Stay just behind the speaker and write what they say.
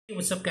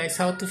What's up, guys?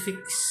 How to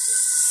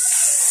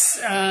fix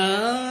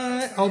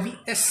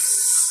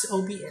OBS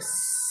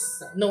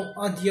no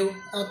audio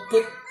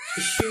output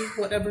issue,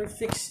 whatever,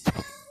 fixed.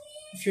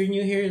 If you're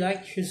new here,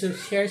 like,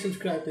 share,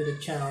 subscribe to the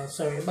channel.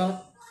 Sorry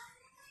about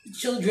the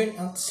children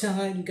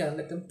outside. You gotta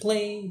let them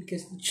play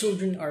because the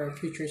children are our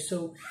future.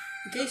 So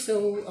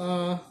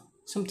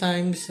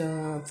sometimes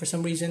for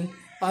some reason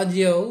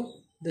audio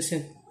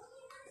doesn't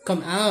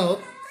come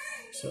out,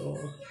 so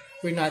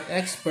we're not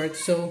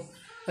experts. So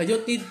I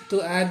don't need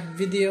to add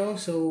video.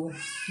 So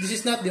this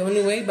is not the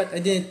only way, but I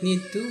didn't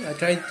need to. I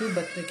tried to,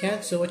 but I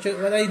can't. So what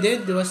I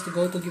did was to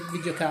go to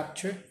video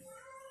capture.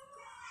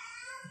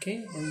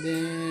 Okay, and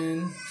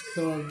then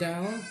scroll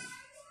down.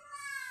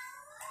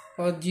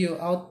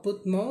 Audio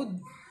output mode.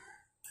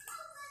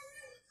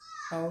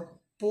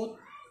 Output.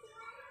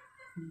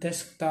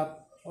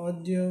 Desktop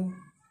audio.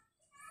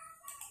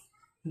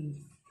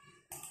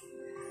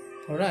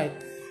 Alright,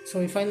 so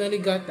we finally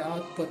got the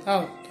output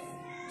out.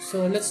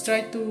 So let's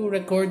try to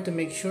record to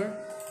make sure.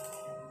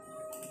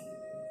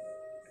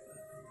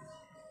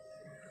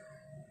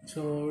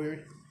 So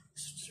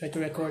let's try to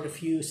record a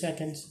few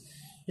seconds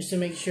just to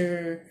make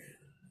sure.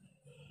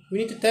 We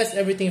need to test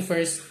everything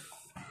first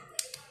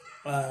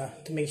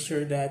to make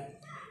sure that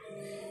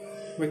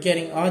we're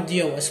getting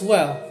audio as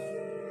well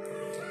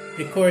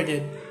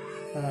recorded.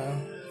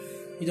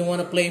 You don't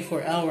want to play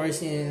for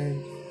hours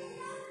and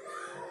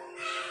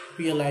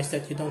realize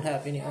that you don't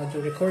have any audio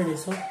recorded.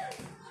 So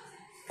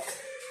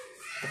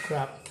the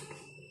crap.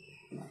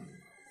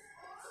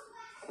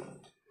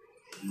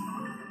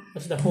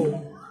 That's the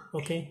home.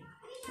 Okay.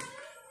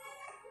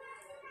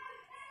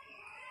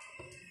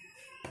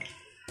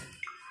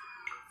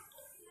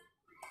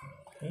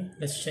 Okay,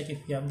 let's check if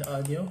you have the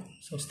audio.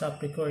 So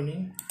stop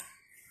recording.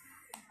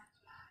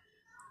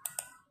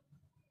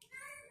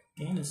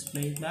 Okay, let's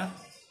play it back.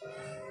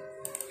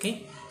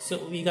 Okay,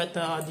 so we got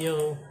the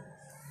audio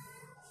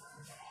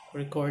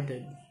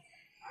recorded.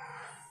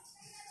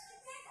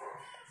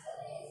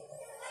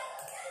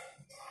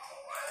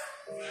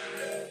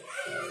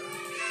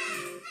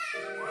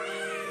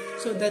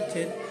 So that's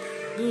it.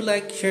 Do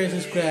like, share,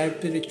 subscribe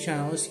to the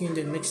channel. See you in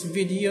the next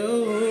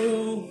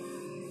video.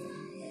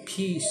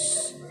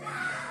 Peace.